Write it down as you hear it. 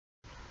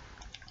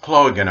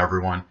Hello again,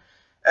 everyone.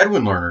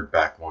 Edwin Learnard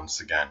back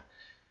once again.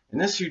 In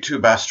this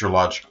YouTube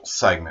astrological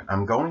segment,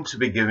 I'm going to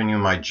be giving you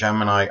my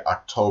Gemini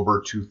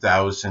October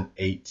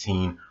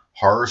 2018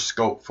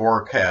 horoscope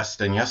forecast.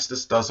 And yes,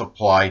 this does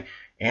apply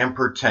and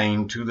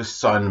pertain to the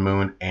Sun,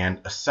 Moon, and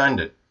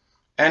Ascendant.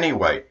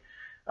 Anyway,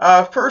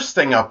 first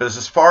thing up is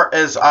as far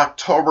as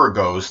October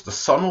goes, the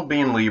Sun will be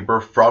in Libra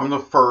from the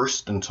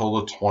 1st until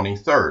the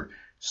 23rd.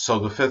 So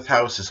the 5th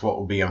house is what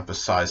will be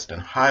emphasized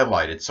and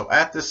highlighted. So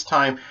at this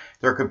time,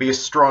 there could be a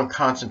strong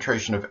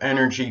concentration of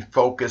energy,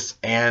 focus,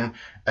 and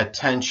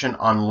attention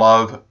on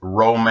love,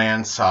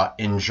 romance,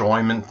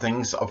 enjoyment,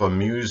 things of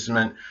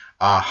amusement,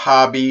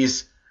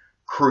 hobbies,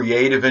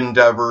 creative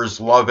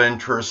endeavors, love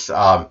interests.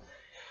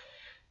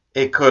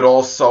 It could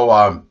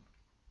also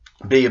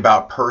be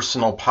about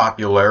personal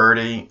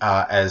popularity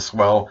as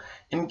well.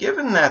 And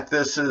given that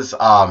this is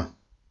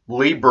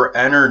Libra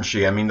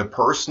energy, I mean, the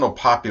personal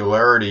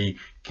popularity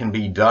can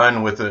be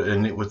done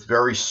with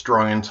very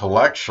strong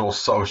intellectual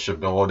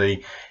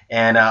sociability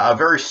and a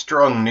very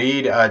strong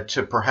need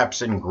to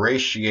perhaps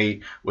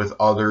ingratiate with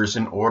others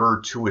in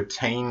order to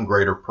attain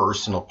greater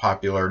personal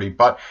popularity.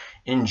 But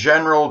in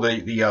general,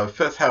 the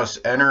fifth house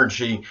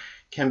energy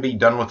can be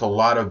done with a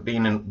lot of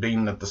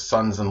being that the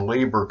Sun's in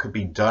Libra, could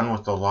be done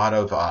with a lot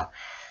of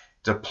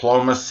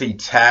diplomacy,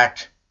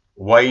 tact,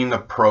 weighing the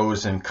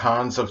pros and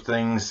cons of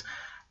things.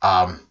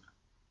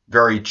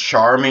 Very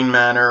charming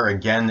manner,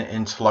 again, the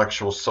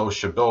intellectual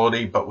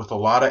sociability, but with a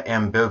lot of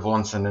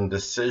ambivalence and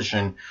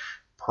indecision,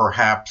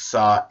 perhaps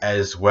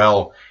as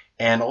well.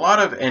 And a lot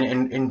of,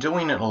 in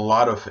doing it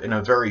in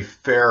a very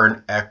fair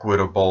and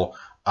equitable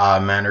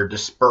manner,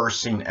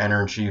 dispersing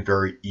energy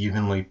very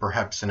evenly,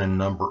 perhaps in a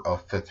number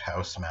of fifth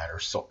house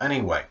matters. So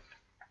anyway,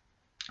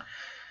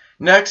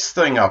 next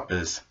thing up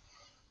is,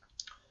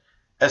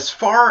 as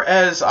far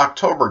as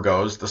October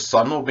goes, the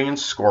Sun will be in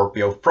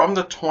Scorpio from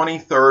the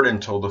 23rd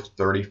until the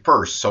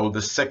 31st. So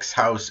the 6th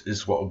house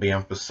is what will be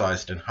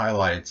emphasized and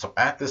highlighted. So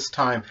at this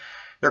time,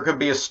 there could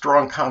be a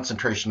strong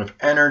concentration of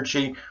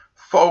energy,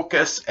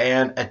 focus,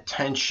 and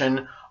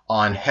attention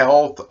on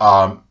health,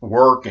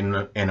 work,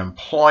 and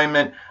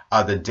employment,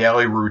 the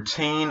daily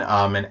routine,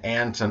 an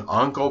aunt and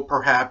uncle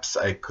perhaps.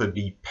 It could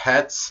be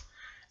pets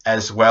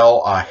as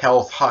well,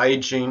 health,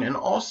 hygiene, and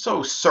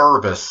also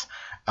service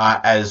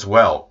as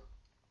well.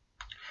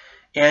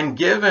 And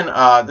given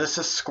this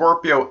is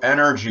Scorpio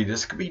energy,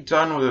 this could be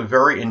done with a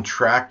very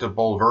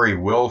intractable, very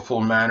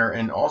willful manner,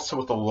 and also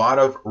with a lot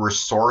of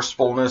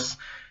resourcefulness.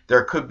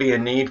 There could be a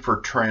need for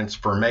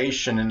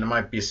transformation, and it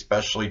might be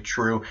especially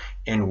true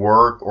in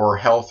work or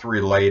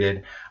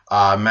health-related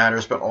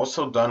matters, but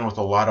also done with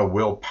a lot of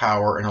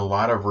willpower and a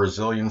lot of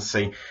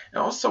resiliency,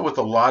 and also with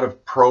a lot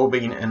of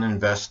probing and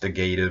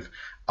investigative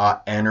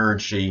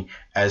energy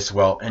as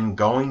well, and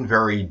going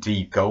very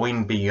deep,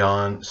 going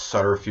beyond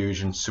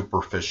subterfuge and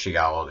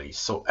superficiality.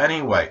 So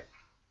anyway,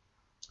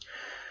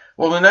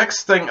 well, the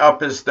next thing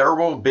up is there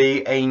will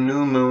be a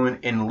new moon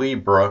in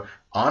Libra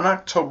on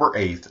October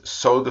 8th.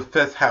 So the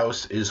 5th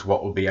house is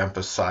what will be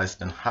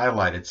emphasized and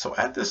highlighted. So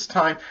at this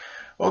time,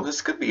 well,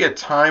 this could be a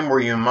time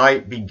where you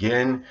might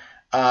begin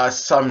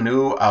some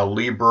new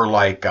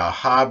Libra-like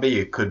hobby.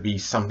 It could be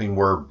something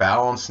where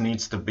balance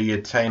needs to be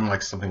attained,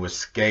 like something with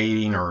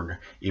skating or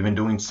even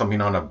doing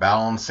something on a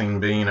balancing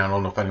beam. I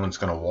don't know if anyone's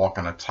going to walk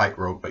on a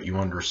tightrope, but you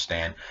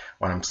understand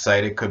what I'm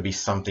saying. It could be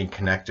something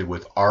connected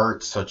with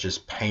art, such as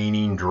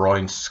painting,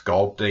 drawing,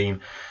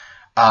 sculpting.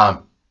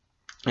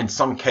 In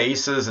some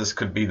cases, this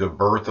could be the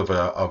birth of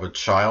a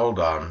child.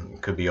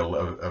 It could be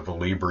of a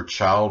Libra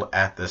child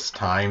at this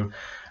time.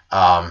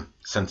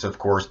 Since, of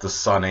course, the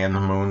Sun and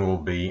the Moon will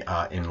be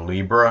in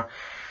Libra.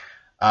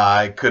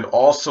 It could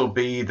also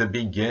be the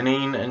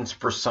beginning, and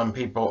for some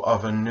people,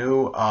 of a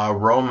new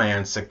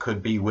romance. It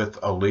could be with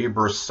a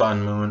Libra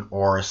Sun, Moon,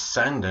 or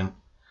Ascendant,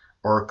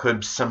 or it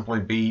could simply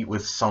be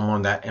with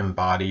someone that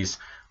embodies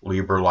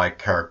Libra-like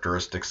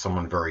characteristics,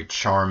 someone very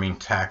charming,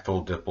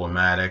 tactful,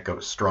 diplomatic,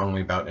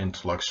 strongly about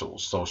intellectual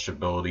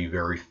sociability,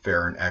 very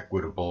fair and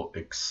equitable,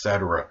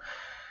 etc.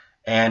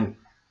 And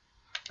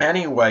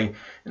anyway,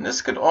 and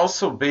this could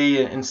also be,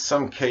 in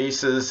some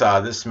cases,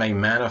 this may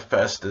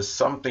manifest as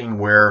something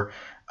where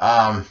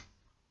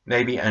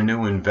maybe a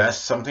new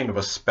something of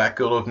a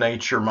speculative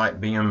nature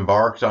might be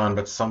embarked on,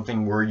 but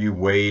something where you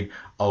weighed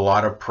a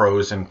lot of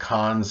pros and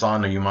cons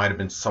on, or you might have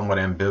been somewhat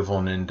ambivalent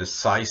and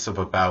indecisive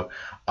about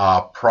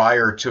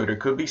prior to it. It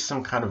could be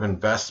some kind of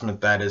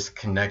investment that is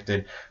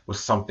connected with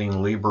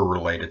something Libra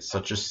related,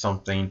 such as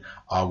something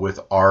with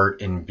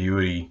art and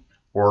beauty,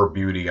 or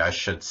beauty, I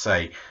should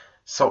say.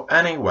 So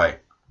anyway,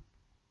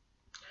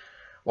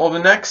 well, the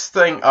next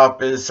thing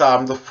up is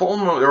the full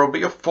moon. There will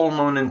be a full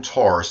moon in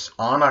Taurus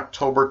on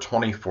October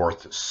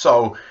 24th.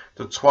 So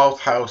the 12th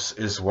house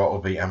is what will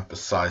be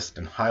emphasized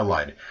and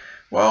highlighted.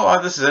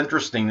 Well, this is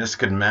interesting. This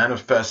could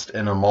manifest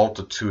in a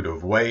multitude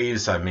of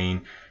ways. I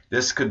mean,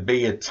 this could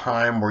be a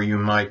time where you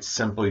might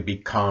simply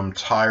become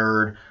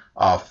tired,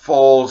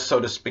 full, so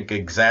to speak,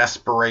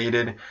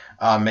 exasperated,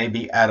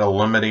 maybe at a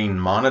limiting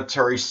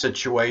monetary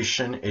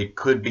situation. It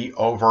could be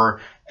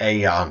over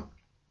a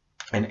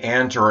an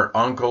aunt or an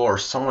uncle or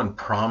someone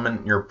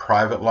prominent in your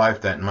private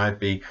life that might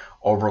be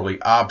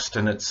overly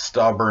obstinate,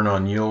 stubborn,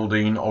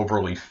 unyielding,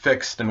 overly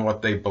fixed in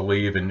what they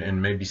believe,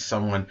 and maybe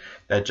someone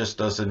that just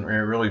doesn't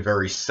really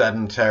very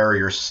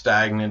sedentary or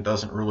stagnant,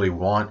 doesn't really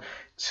want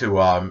to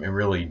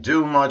really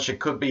do much. It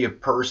could be a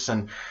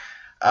person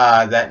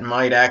that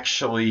might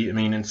actually, I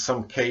mean, in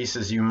some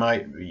cases,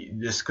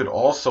 this could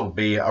also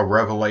be a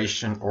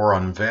revelation or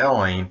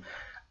unveiling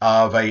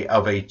of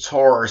a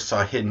Taurus,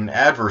 a hidden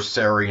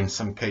adversary. In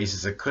some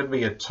cases, it could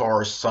be a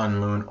Taurus, Sun,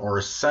 Moon, or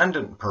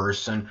Ascendant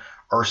person,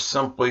 or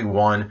simply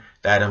one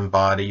that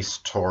embodies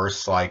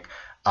Taurus-like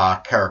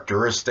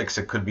characteristics.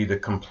 It could be the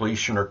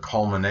completion or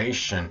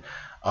culmination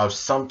of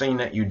something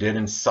that you did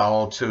in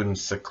solitude and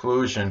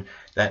seclusion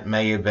that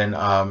may have been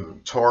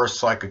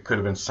Taurus-like. It could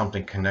have been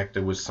something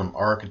connected with some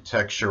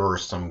architecture or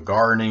some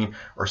gardening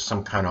or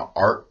some kind of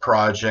art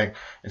project.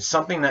 It's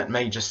something that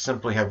may just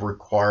simply have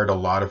required a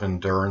lot of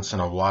endurance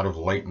and a lot of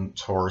latent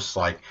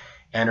Taurus-like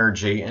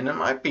energy, and it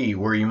might be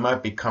where you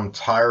might become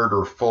tired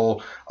or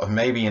full of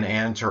maybe an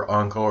aunt or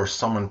uncle or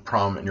someone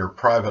prominent in your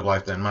private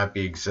life that might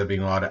be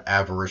exhibiting a lot of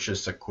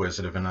avaricious,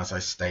 acquisitive, and as I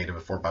stated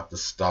before, about the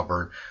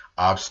stubborn,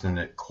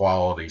 obstinate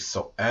quality.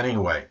 So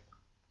anyway,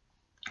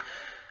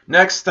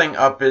 next thing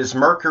up is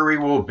Mercury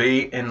will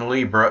be in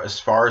Libra as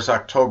far as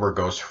October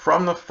goes,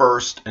 from the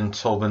 1st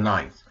until the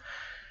 9th.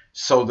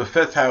 So the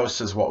 5th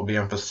house is what will be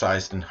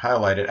emphasized and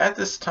highlighted. At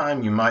this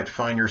time, you might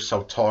find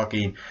yourself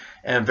talking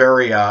and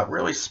very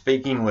really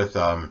speaking with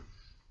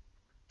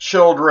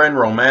children,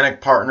 romantic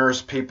partners,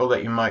 people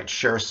that you might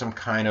share some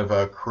kind of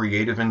a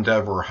creative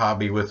endeavor or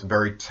hobby with,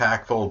 very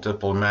tactful,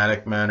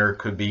 diplomatic manner. It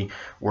could be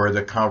where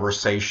the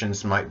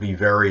conversations might be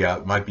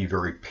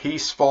very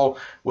peaceful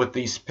with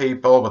these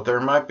people, but there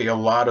might be a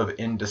lot of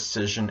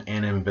indecision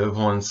and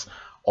ambivalence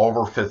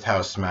over 5th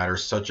house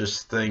matters, such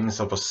as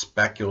things of a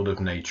speculative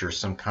nature,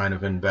 some kind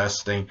of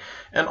investing,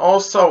 and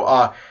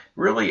also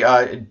really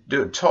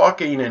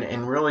talking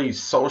and really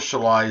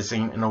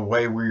socializing in a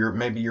way where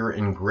maybe you're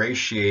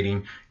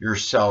ingratiating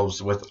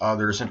yourselves with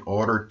others in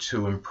order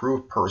to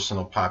improve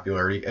personal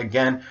popularity.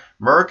 Again,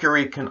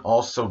 Mercury can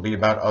also be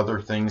about other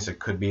things. It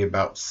could be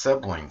about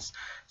siblings.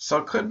 So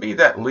it could be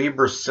that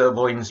Libra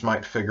siblings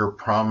might figure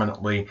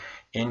prominently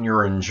in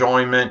your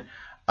enjoyment,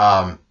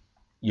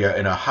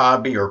 in a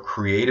hobby or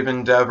creative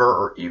endeavor,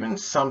 or even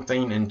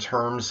something in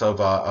terms of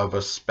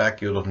a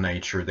speculative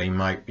nature. They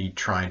might be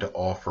trying to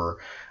offer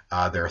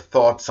their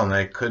thoughts on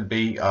that. It could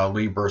be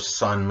Libra,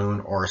 Sun, Moon,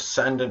 or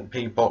Ascendant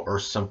people, or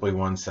simply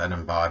ones that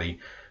embody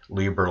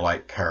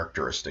Libra-like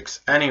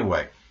characteristics.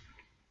 Anyway,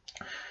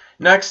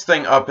 next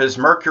thing up is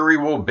Mercury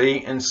will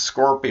be in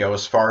Scorpio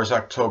as far as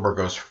October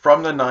goes,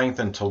 from the 9th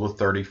until the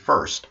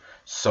 31st.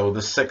 So the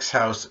 6th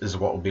house is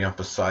what will be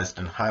emphasized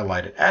and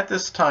highlighted. At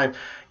this time,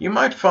 you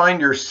might find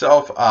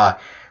yourself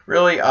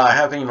really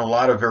having a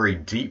lot of very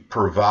deep,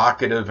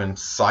 provocative,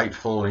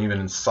 insightful, and even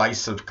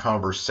incisive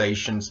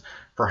conversations,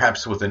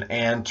 perhaps with an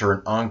aunt or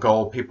an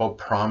uncle, people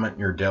prominent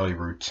in your daily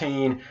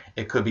routine.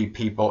 It could be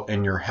people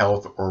in your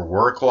health or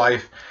work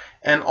life.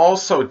 And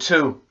also,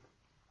 too,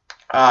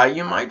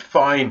 you might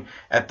find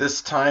at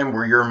this time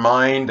where your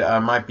mind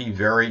might be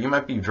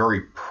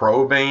very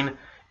probing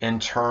in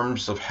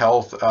terms of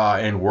health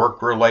and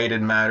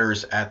work-related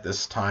matters at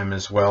this time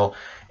as well.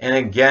 And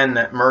again,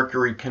 that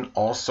Mercury can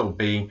also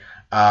be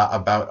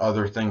about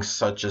other things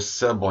such as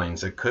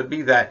siblings. It could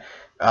be that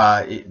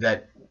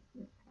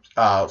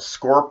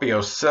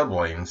Scorpio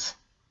siblings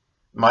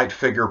might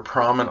figure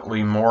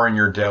prominently more in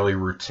your daily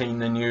routine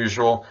than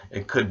usual.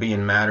 It could be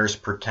in matters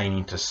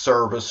pertaining to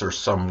service or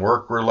some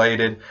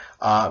work-related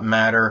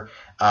matter.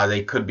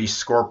 They could be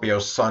Scorpio,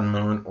 Sun,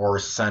 Moon, or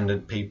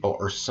Ascendant people,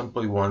 or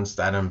simply ones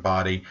that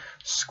embody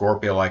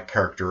Scorpio-like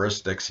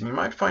characteristics. And you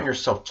might find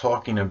yourself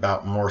talking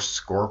about more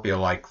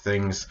Scorpio-like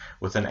things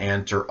with an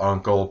aunt or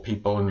uncle,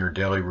 people in your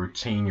daily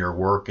routine, your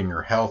work, and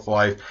your health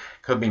life.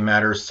 Could be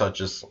matters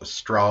such as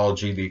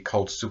astrology, the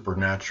occult,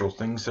 supernatural,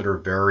 things that are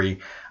very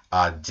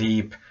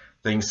deep,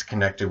 things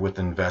connected with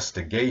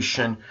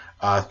investigation,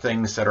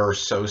 things that are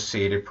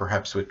associated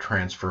perhaps with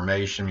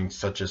transformation,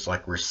 such as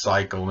like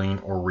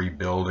recycling or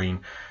rebuilding,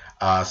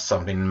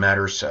 something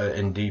matters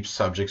in deep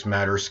subjects,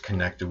 matters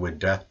connected with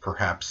death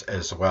perhaps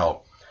as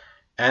well.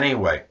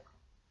 Anyway,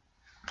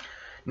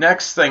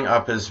 next thing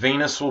up is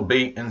Venus will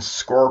be in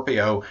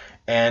Scorpio,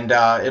 and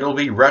it'll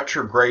be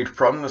retrograde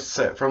from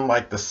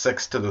like the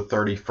 6th to the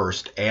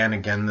 31st, and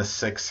again the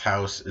 6th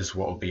house is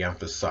what will be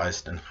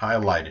emphasized and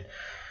highlighted.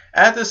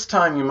 At this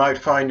time, you might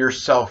find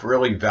yourself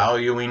really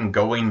valuing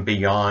going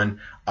beyond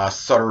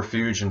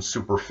subterfuge and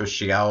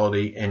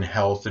superficiality in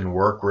health and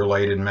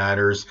work-related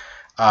matters.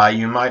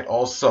 You might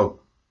also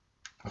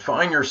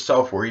find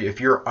yourself where, if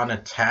you're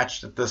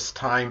unattached at this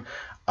time,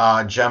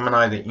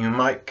 Gemini, that you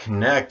might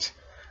connect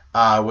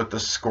with the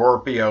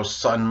Scorpio,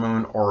 Sun,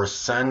 Moon, or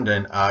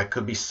Ascendant. It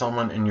could be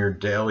someone in your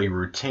daily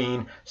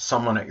routine,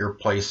 someone at your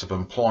place of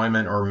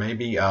employment, or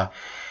maybe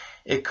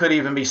It could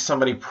even be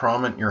somebody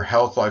prominent in your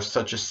health life,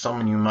 such as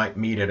someone you might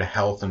meet at a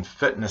health and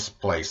fitness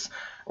place.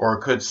 Or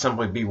it could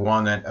simply be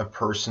a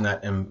person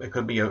that, it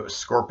could be a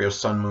Scorpio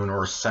sun, moon,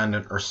 or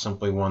ascendant, or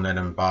simply one that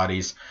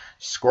embodies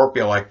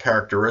Scorpio-like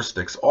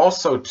characteristics.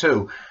 Also,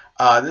 too,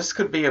 this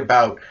could be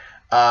about,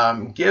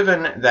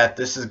 given that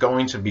this is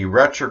going to be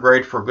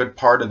retrograde for a good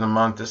part of the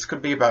month, this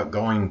could be about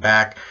going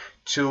back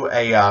to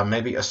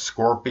maybe a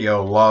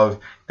Scorpio love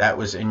that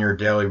was in your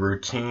daily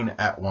routine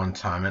at one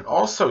time. And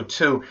also,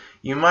 too,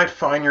 you might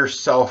find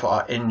yourself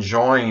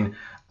enjoying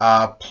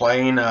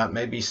playing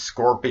maybe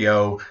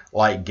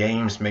Scorpio-like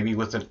games, maybe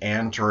with an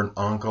aunt or an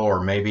uncle, or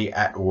maybe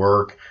at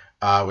work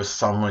with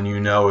someone you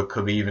know. It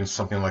could be even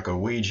something like a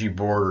Ouija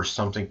board or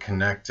something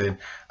connected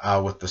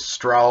with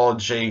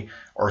astrology,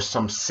 or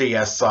some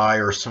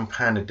CSI or some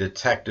kind of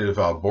detective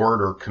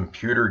board or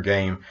computer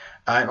game.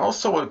 And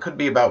also it could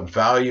be about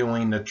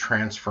valuing the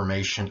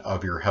transformation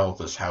of your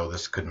health, is how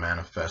this could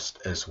manifest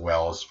as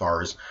well, as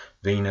far as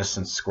Venus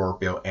and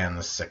Scorpio and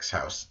the 6th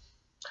house.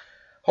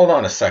 Hold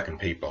on a second,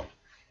 people.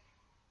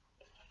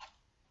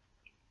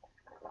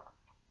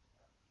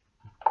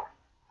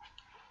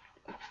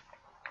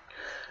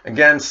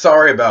 Again,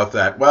 sorry about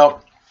that.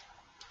 Well,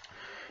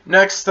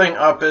 next thing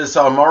up is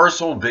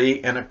Mars will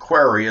be in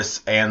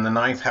Aquarius, and the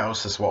 9th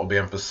house is what will be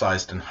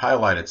emphasized and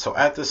highlighted. So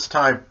at this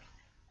time,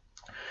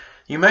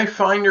 you may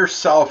find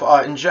yourself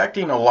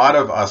injecting a lot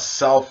of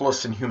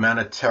selfless and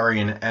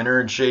humanitarian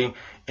energy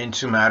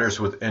into matters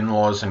with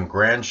in-laws and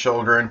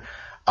grandchildren.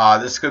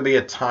 This could be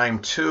a time,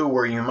 too,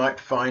 where you might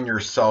find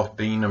yourself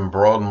being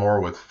embroiled more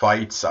with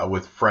fights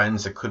with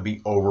friends. It could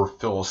be over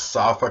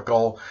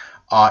philosophical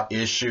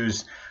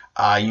issues.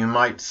 You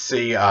might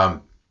see,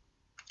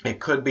 it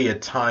could be a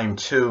time,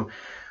 too,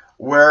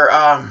 where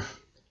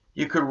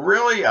you could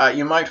really,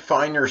 you might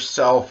find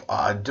yourself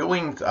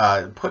putting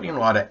a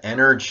lot of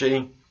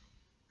energy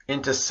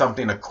into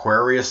something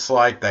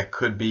Aquarius-like that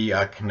could be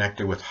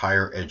connected with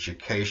higher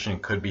education.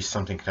 It could be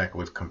something connected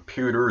with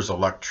computers,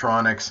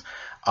 electronics,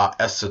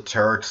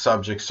 esoteric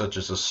subjects such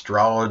as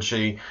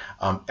astrology,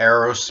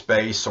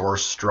 aerospace, or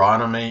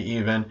astronomy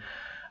even.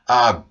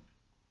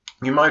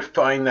 You might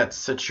find that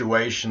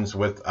situations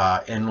with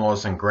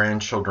in-laws and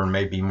grandchildren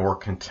may be more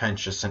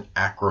contentious and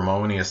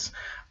acrimonious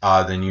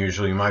than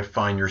usual. You might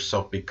find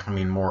yourself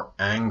becoming more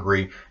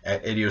angry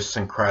at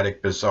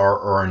idiosyncratic, bizarre,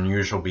 or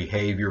unusual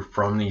behavior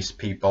from these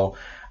people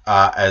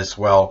as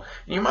well.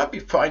 And you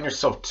might find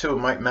yourself, too,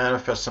 it might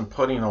manifest in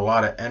putting a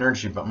lot of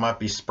energy, but might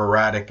be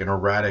sporadic and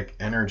erratic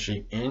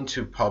energy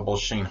into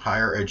publishing,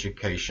 higher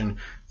education,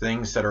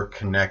 things that are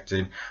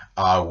connected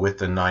with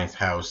the 9th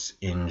house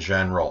in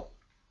general.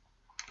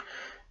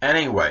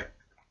 Anyway,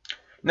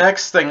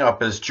 next thing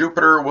up is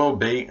Jupiter will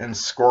be in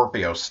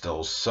Scorpio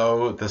still,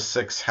 so the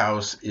 6th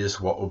house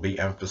is what will be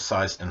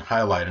emphasized and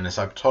highlighted. And as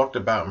I've talked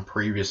about in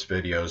previous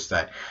videos,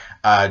 that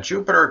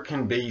Jupiter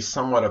can be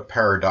somewhat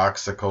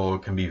paradoxical.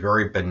 It can be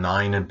very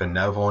benign and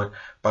benevolent,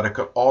 but it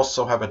could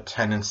also have a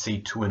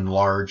tendency to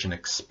enlarge and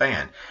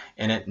expand.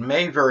 And it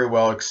may very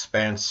well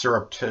expand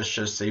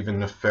surreptitious, even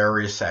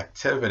nefarious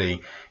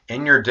activity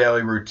in your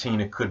daily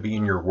routine. It could be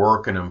in your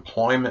work and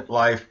employment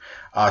life,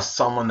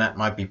 someone that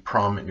might be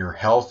prominent in your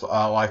health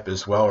life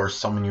as well, or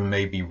someone you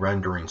may be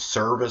rendering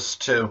service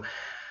to.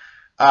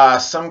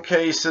 Some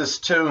cases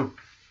too,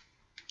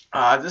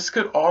 this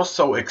could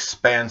also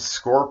expand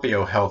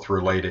Scorpio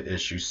health-related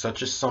issues,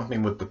 such as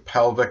something with the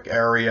pelvic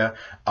area,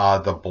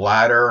 the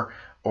bladder,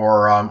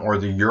 or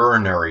the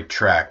urinary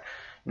tract.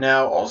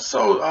 Now,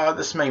 also,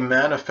 this may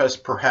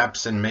manifest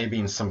perhaps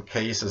in some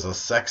cases a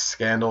sex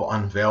scandal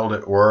unveiled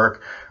at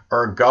work,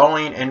 or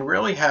going and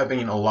really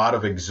having a lot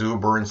of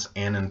exuberance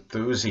and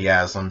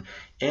enthusiasm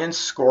in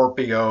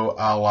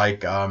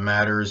Scorpio-like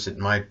matters. It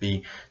might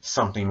be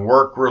something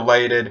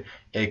work-related.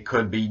 It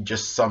could be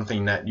just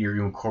something that you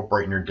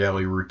incorporate in your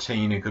daily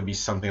routine. It could be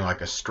something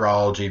like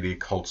astrology, the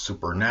occult,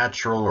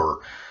 supernatural,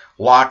 or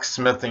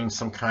locksmithing,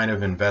 some kind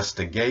of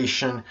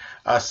investigation,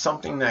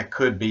 something that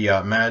could be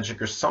magic,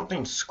 or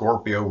something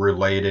Scorpio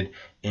related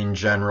in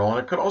general. And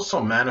it could also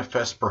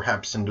manifest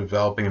perhaps in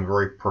developing a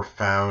very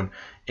profound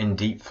and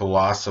deep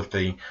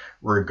philosophy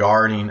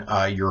regarding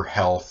your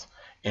health,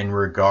 and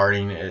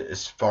regarding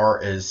as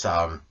far as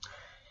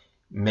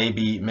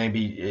maybe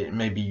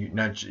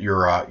not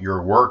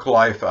your work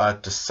life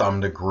to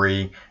some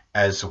degree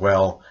as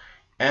well.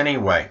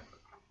 Anyway,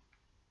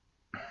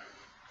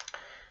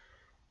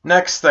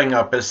 next thing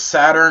up is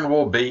Saturn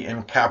will be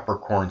in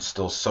Capricorn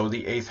still, so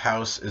the 8th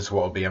house is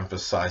what will be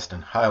emphasized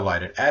and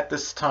highlighted. At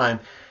this time,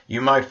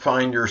 you might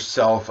find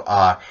yourself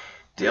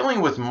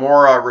dealing with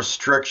more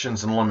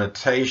restrictions and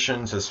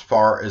limitations as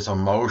far as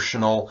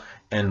emotional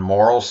and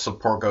moral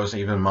support goes,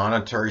 even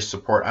monetary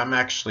support. I'm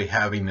actually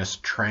having this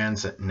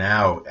transit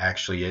now.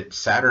 Actually,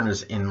 Saturn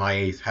is in my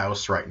 8th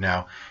house right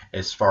now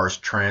as far as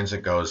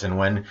transit goes. And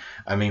when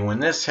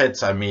this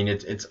hits,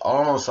 it's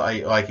almost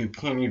like you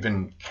can't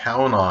even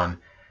count on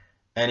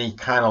any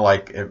kind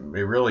of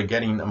really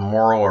getting a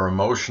moral or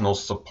emotional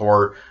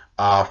support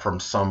from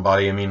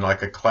somebody. I mean,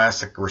 like a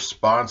classic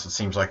response it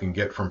seems I can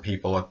get from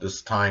people at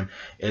this time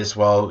is,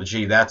 well,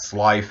 gee, that's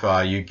life.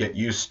 You get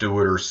used to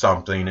it or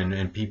something,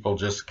 and people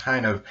just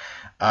kind of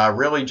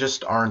really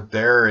just aren't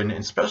there. And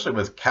especially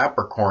with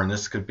Capricorn,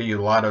 this could be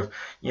a lot of,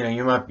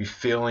 you might be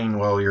feeling,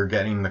 well, you're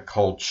getting the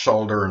cold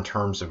shoulder in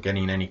terms of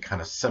getting any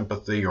kind of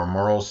sympathy or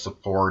moral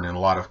support, and a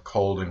lot of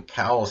cold and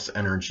callous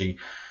energy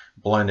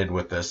blended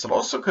with this. It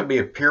also could be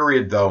a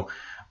period, though,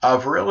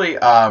 of really,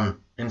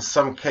 in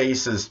some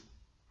cases,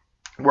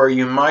 where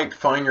you might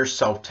find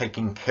yourself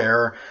taking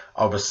care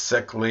of a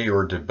sickly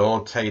or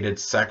debilitated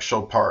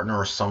sexual partner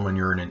or someone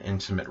you're in an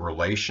intimate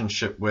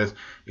relationship with.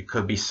 It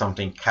could be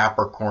something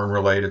Capricorn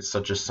related,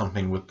 such as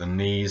something with the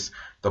knees,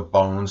 the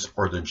bones,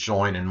 or the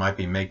joint, and might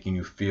be making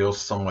you feel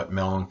somewhat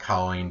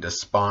melancholy and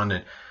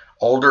despondent.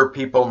 Older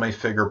people may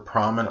figure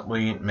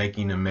prominently in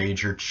making a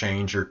major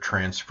change or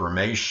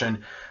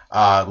transformation.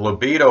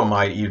 Libido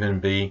might even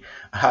be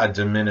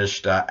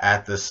diminished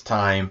at this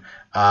time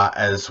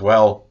as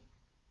well.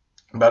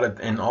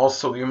 And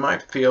also you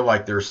might feel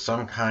like there's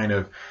some kind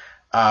of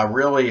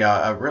really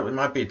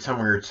might be a time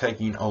where you're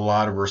taking a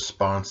lot of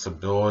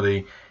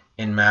responsibility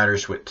in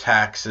matters with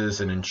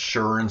taxes and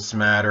insurance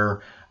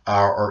matter,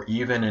 or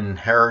even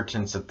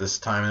inheritance at this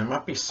time. There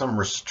might be some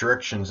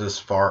restrictions as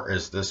far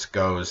as this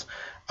goes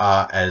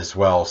as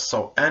well.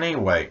 So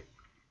anyway,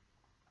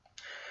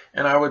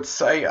 and I would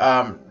say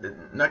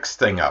next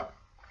thing up,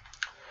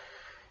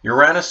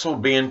 Uranus will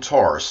be in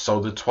Taurus, so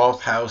the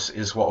 12th house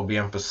is what will be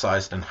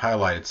emphasized and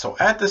highlighted. So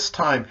at this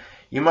time,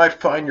 you might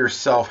find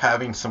yourself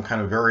having some kind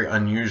of very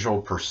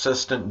unusual,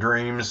 persistent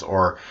dreams,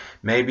 or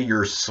maybe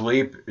your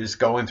sleep is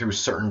going through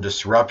certain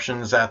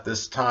disruptions at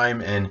this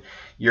time, and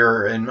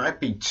it might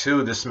be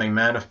too, this may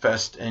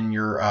manifest in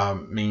your,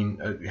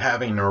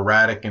 having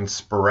erratic and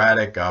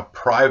sporadic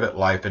private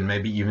life, and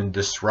maybe even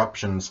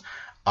disruptions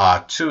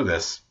to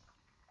this.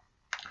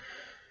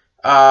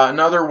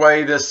 Another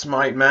way this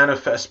might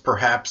manifest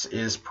perhaps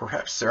is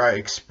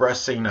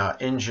expressing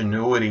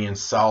ingenuity in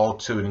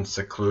solitude and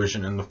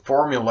seclusion, and the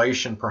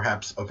formulation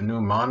perhaps of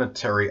new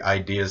monetary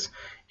ideas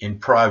in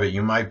private.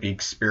 You might be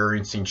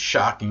experiencing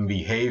shocking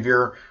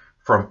behavior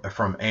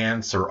from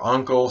aunts or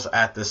uncles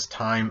at this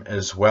time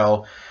as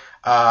well.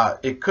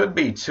 It could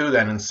be too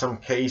that in some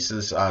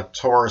cases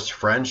Taurus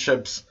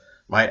friendships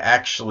might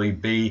actually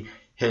be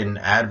hidden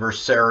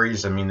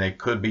adversaries. I mean, they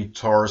could be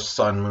Taurus,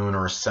 Sun, Moon,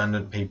 or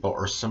Ascendant people,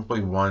 or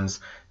simply ones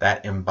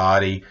that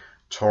embody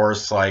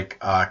Taurus-like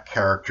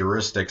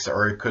characteristics,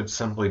 or it could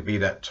simply be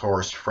that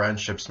Taurus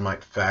friendships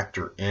might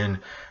factor in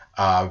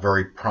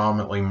very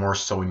prominently, more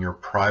so in your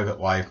private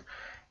life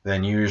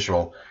than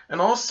usual. And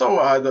also,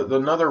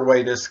 another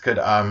way this could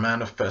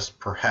manifest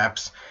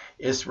perhaps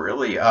is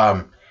really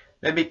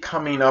maybe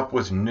coming up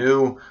with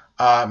new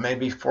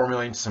maybe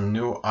formulating some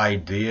new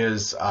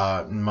ideas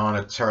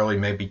monetarily,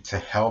 maybe to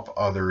help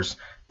others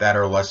that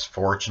are less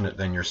fortunate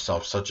than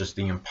yourself, such as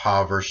the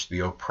impoverished,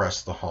 the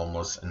oppressed, the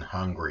homeless, and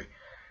hungry.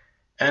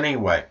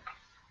 Anyway,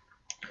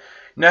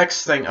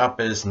 next thing up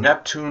is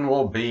Neptune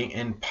will be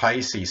in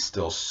Pisces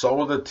still.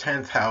 So the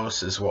 10th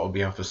house is what will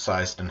be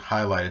emphasized and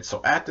highlighted.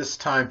 So at this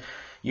time,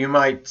 you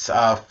might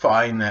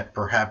find that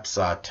perhaps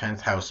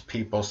 10th house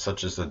people,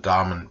 such as the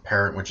dominant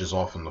parent, which is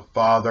often the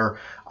father,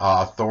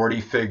 authority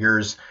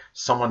figures,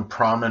 someone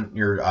prominent in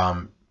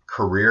your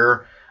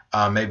career,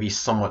 may be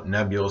somewhat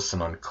nebulous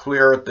and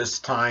unclear at this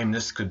time.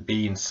 This could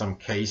be, in some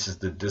cases,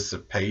 the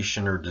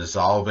dissipation or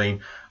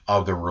dissolving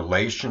of the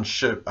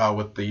relationship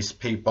with these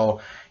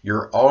people.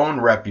 Your own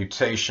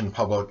reputation,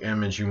 public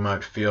image, you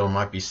might feel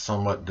might be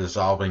somewhat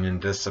dissolving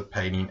and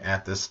dissipating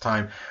at this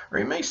time. Or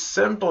you may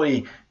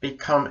simply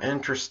become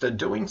interested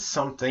doing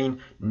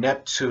something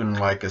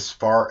Neptune-like as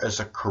far as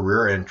a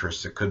career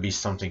interest. It could be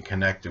something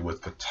connected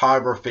with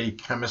photography,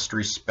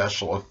 chemistry,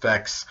 special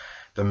effects,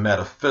 the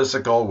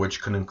metaphysical,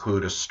 which could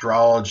include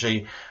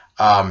astrology.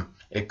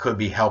 It could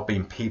be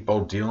helping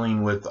people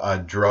dealing with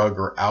drug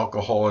or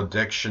alcohol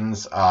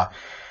addictions.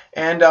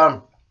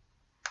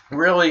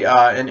 Really,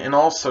 and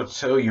also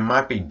too, you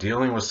might be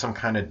dealing with some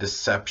kind of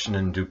deception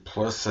and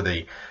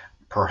duplicity,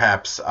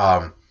 perhaps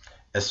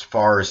as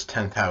far as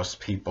 10th house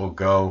people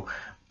go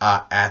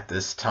at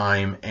this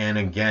time. And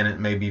again, it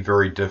may be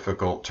very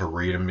difficult to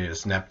read them,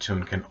 because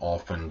Neptune can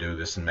often do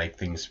this and make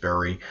things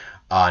very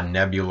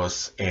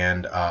nebulous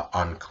and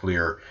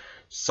unclear.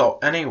 So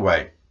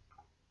anyway,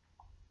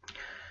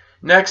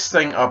 next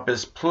thing up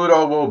is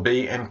Pluto will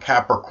be in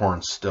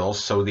Capricorn still,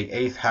 so the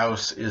 8th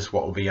house is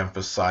what will be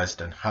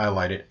emphasized and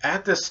highlighted.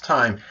 At this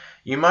time,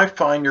 you might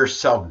find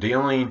yourself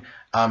dealing,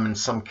 in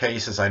some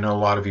cases, I know a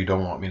lot of you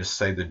don't want me to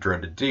say the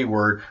dreaded D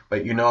word,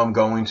 but you know I'm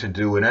going to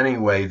do it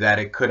anyway, that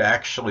it could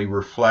actually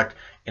reflect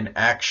an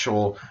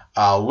actual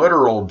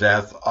literal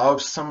death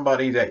of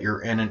somebody that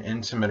you're in an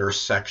intimate or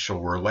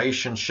sexual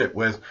relationship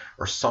with,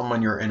 or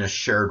someone you're in a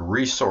shared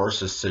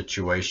resources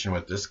situation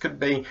with. This could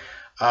be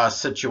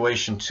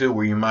situation too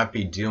where you might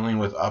be dealing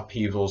with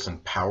upheavals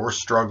and power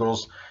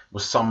struggles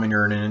with someone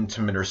you're in an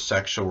intimate or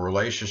sexual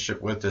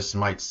relationship with. This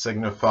might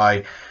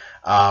signify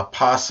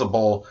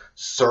Possible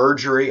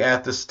surgery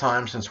at this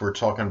time, since we're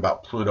talking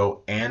about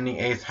Pluto and the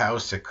 8th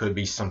house. It could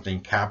be something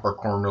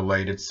Capricorn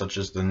related, such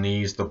as the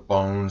knees, the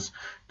bones,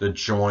 the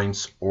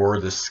joints, or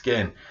the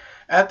skin.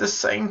 At the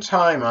same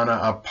time, on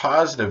a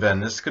positive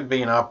end, this could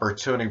be an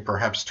opportunity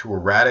perhaps to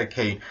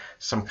eradicate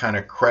some kind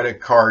of credit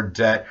card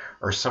debt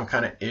or some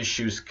kind of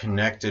issues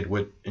connected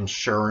with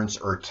insurance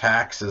or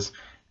taxes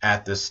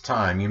at this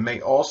time. You may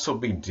also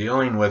be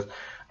dealing with,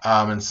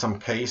 in some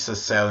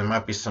cases, sadly, there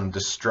might be some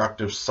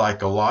destructive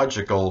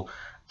psychological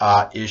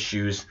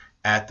issues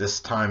at this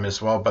time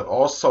as well, but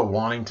also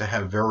wanting to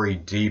have very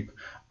deep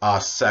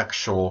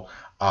sexual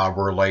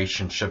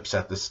relationships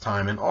at this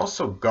time, and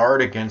also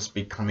guard against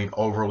becoming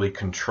overly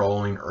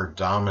controlling or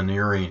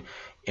domineering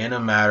in a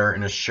matter,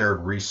 in a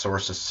shared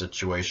resources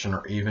situation,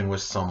 or even with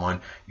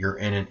someone you're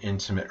in an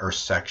intimate or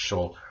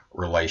sexual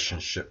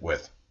relationship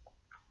with.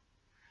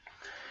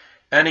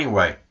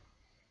 Anyway,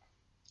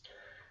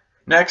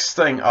 next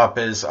thing up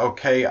is,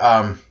 okay,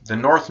 the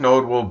North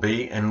Node will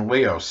be in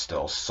Leo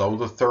still, so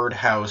the 3rd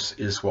house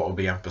is what will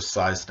be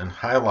emphasized and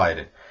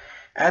highlighted.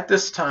 At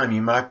this time,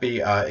 you might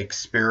be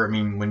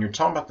experiencing, when you're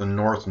talking about the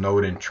North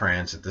Node in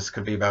transit, this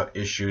could be about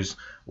issues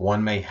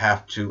one may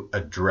have to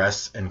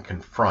address and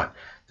confront.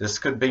 This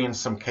could be in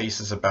some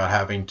cases about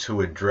having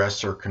to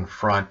address or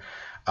confront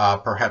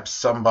perhaps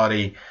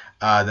somebody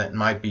that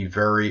might be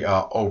very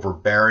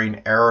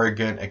overbearing,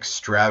 arrogant,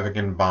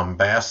 extravagant,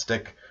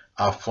 bombastic,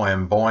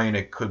 flamboyant.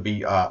 It could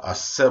be a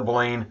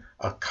sibling,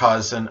 a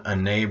cousin, a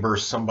neighbor,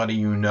 somebody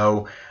you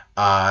know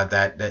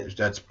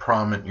that's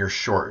prominent in your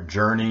short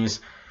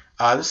journeys.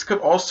 This could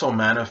also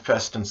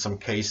manifest in some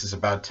cases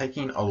about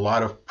taking a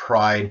lot of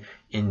pride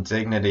in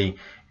dignity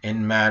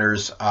in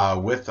matters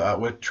with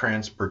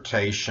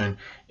transportation.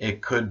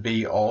 It could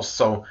be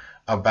also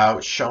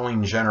about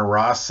showing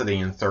generosity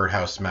in 3rd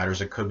house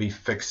matters. It could be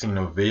fixing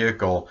a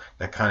vehicle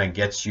that kind of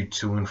gets you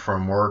to and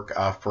from work,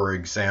 for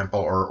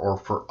example, or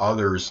for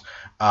others,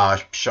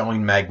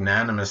 showing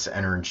magnanimous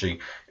energy.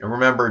 And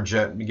remember,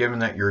 given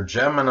that you're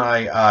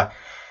Gemini,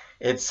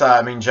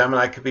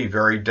 Gemini could be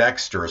very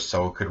dexterous,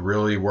 so it could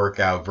really work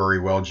out very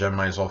well.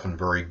 Gemini is often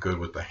very good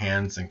with the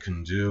hands and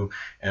can do,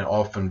 and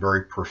often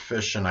very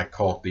proficient. I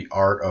call it the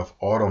art of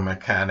auto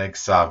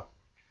mechanics.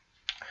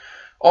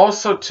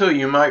 Also, too,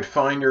 you might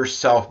find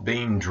yourself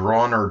being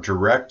drawn or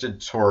directed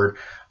toward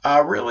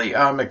really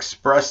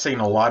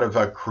expressing a lot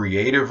of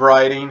creative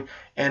writing,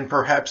 and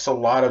perhaps a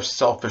lot of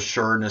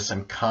self-assuredness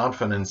and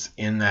confidence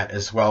in that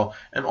as well,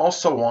 and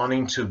also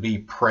wanting to be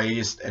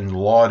praised and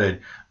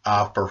lauded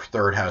for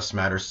 3rd house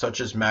matters, such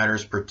as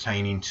matters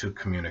pertaining to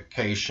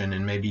communication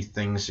and maybe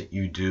things that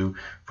you do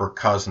for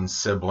cousins,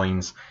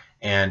 siblings,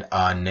 and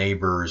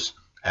neighbors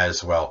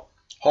as well.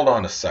 Hold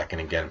on a second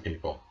again,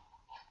 people.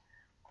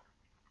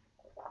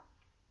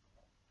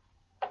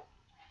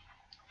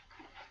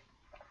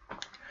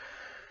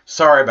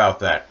 Sorry about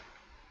that.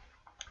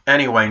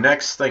 Anyway,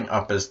 next thing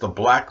up is the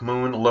Black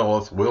Moon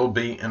Lilith will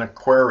be in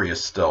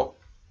Aquarius still.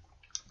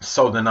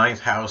 So the 9th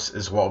house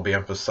is what will be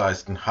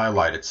emphasized and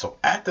highlighted. So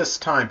at this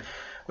time,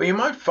 well, you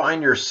might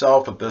find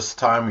yourself at this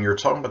time when you're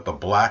talking about the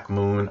Black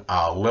Moon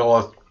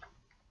Lilith,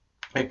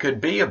 it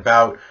could be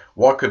about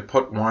what could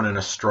put one in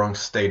a strong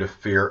state of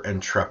fear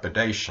and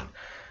trepidation.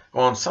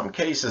 Well, in some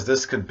cases,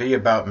 this could be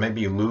about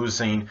maybe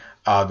losing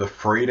the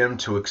freedom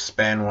to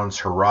expand one's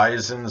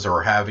horizons,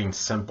 or having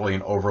simply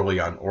an overly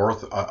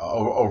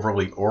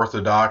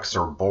orthodox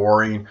or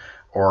boring,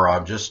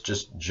 or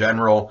just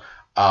general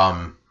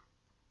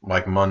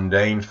like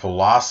mundane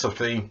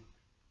philosophy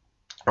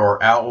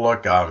or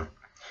outlook.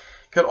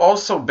 Could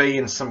also be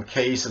in some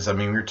cases,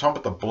 we're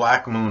talking about the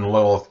Black Moon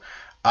Lilith,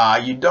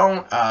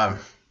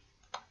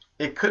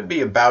 it could be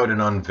about an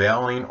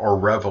unveiling or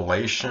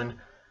revelation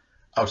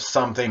of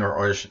something,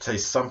 or I should say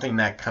something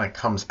that kind of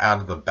comes out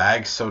of the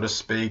bag, so to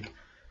speak,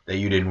 that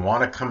you didn't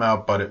want to come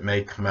out, but it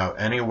may come out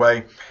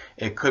anyway.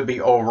 It could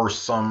be over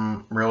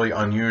some really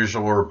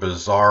unusual or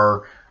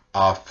bizarre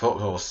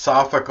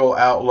philosophical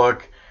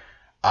outlook.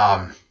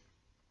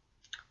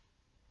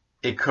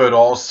 It could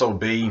also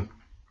be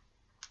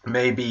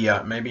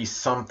maybe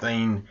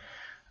something,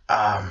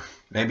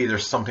 maybe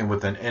there's something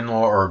with an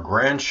in-law or a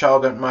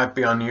grandchild that might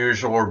be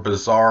unusual or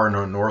bizarre and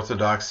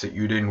unorthodox that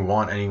you didn't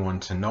want anyone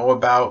to know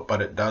about, but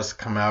it does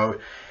come out.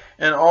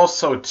 And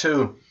also,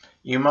 too,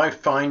 you might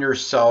find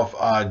yourself,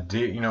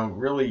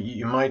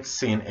 you might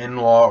see an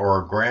in-law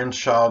or a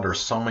grandchild or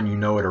someone you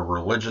know at a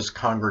religious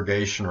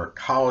congregation or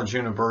college,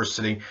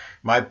 university,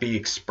 might be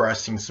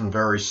expressing some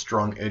very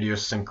strong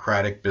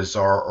idiosyncratic,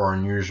 bizarre, or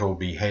unusual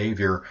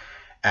behavior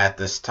at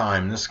this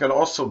time. This could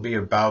also be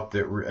about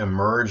the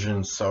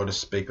emergence, so to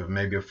speak, of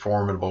maybe a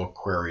formidable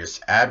Aquarius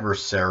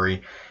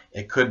adversary.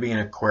 It could be an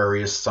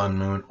Aquarius sun,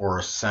 moon, or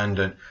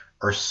ascendant,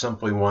 or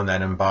simply one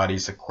that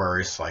embodies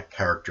Aquarius-like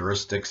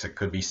characteristics. It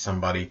could be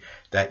somebody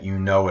that you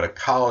know at a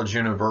college,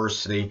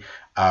 university,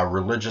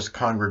 religious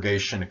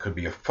congregation. It could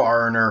be a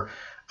foreigner,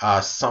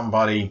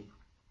 somebody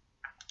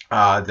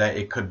that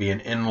it could be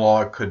an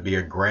in-law, it could be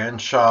a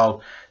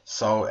grandchild.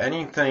 So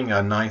anything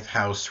ninth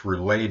house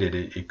related,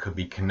 it could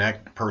be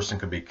person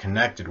could be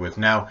connected with.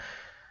 Now,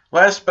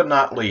 last but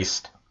not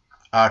least,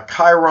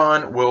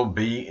 Chiron will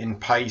be in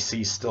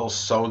Pisces still,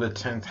 so the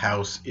 10th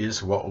house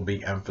is what will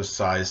be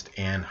emphasized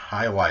and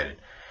highlighted.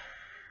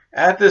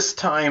 At this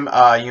time,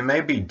 you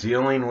may be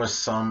dealing with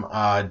some,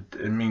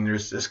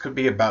 this could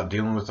be about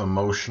dealing with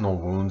emotional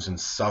wounds and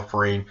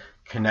suffering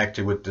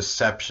connected with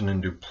deception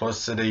and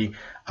duplicity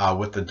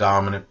with the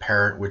dominant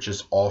parent, which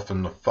is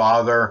often the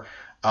father.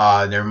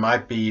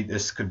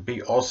 This could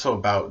be also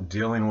about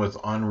dealing with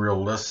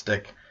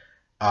unrealistic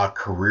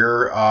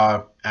career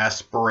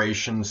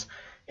aspirations.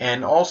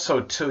 And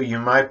also, too, you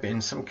might be, in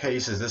some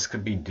cases, this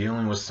could be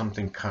dealing with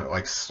something kind of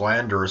like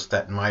slanderous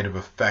that might have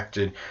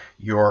affected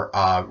your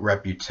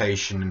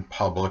reputation and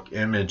public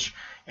image.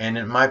 And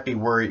it might be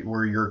where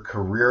your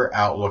career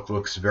outlook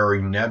looks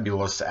very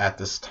nebulous at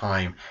this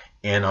time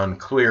and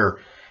unclear.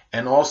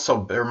 And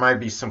also, there might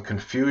be some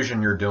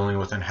confusion you're dealing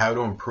with in how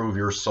to improve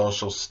your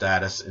social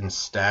status and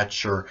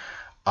stature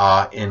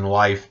in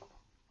life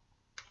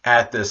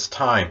at this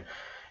time.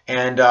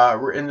 And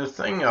the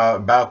thing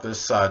about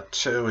this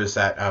too is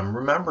that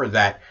remember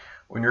that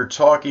when you're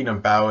talking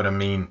about,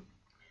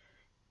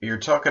 you're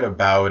talking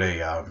about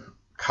a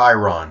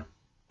Chiron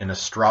in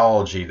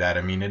astrology, that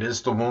it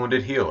is the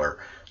wounded healer.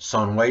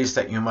 So in ways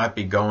that you might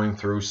be going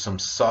through some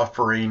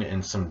suffering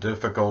and some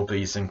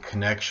difficulties in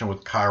connection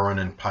with Chiron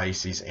and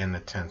Pisces and the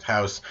 10th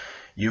house,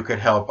 you could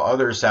help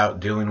others out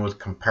dealing with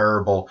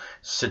comparable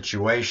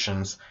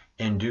situations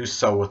and do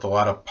so with a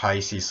lot of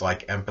Pisces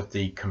like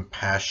empathy,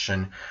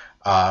 compassion,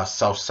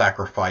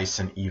 self-sacrifice,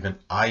 and even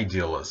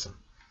idealism.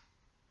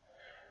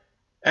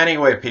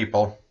 Anyway,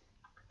 people,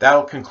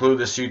 that'll conclude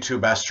this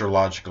YouTube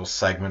astrological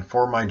segment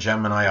for my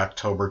Gemini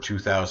October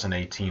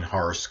 2018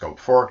 horoscope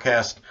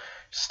forecast.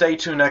 Stay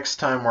tuned next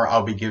time where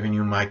I'll be giving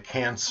you my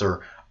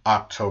Cancer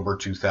October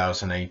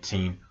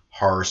 2018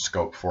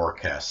 horoscope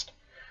forecast.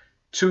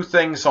 Two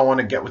things I want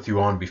to get with you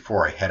on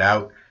before I head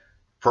out.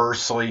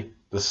 Firstly,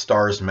 the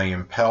stars may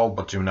impel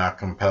but do not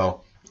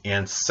compel.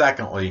 And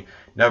secondly,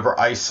 never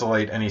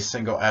isolate any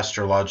single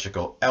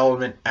astrological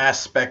element,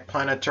 aspect,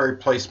 planetary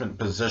placement,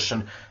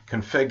 position,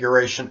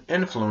 configuration,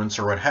 influence,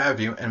 or what have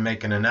you, and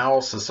make an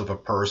analysis of a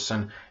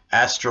person,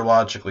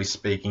 astrologically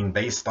speaking,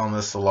 based on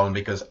this alone,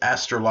 because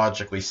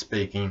astrologically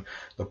speaking,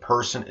 the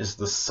person is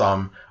the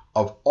sum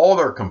of all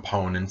their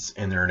components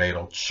in their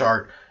natal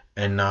chart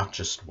and not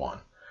just one.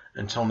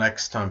 Until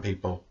next time,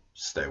 people,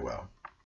 stay well.